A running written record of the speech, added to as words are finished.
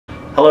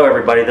Hello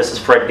everybody, this is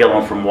Fred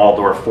Gillum from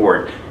Waldorf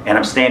Ford, and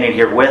I'm standing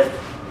here with,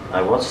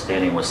 I was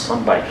standing with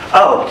somebody,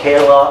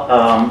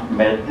 Kayla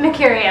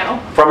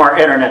Mercurio from our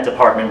internet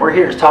department. We're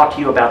here to talk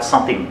to you about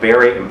something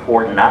very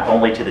important, not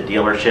only to the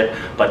dealership,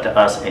 but to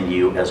us and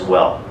you as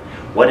well.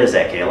 What is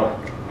that, Kayla?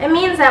 It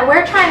means that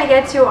we're trying to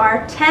get to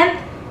our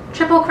 10th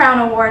Triple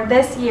Crown Award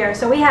this year,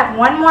 so we have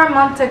one more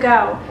month to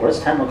go. What does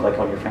 10 look like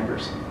on your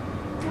fingers?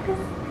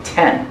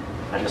 10.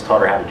 I just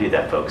taught her how to do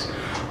that, folks.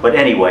 But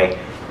anyway,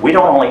 we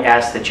don't only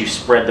ask that you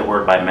spread the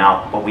word by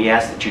mouth, but we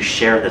ask that you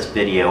share this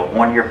video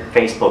on your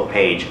Facebook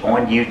page,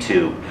 on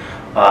YouTube.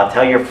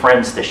 Tell your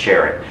friends to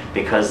share it,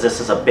 because this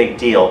is a big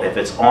deal. If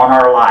it's on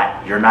our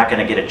lot, you're not going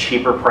to get a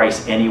cheaper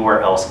price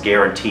anywhere else,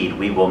 guaranteed.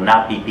 We will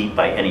not be beat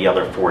by any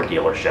other Ford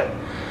dealership.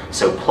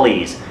 So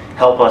please,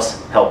 help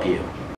us help you.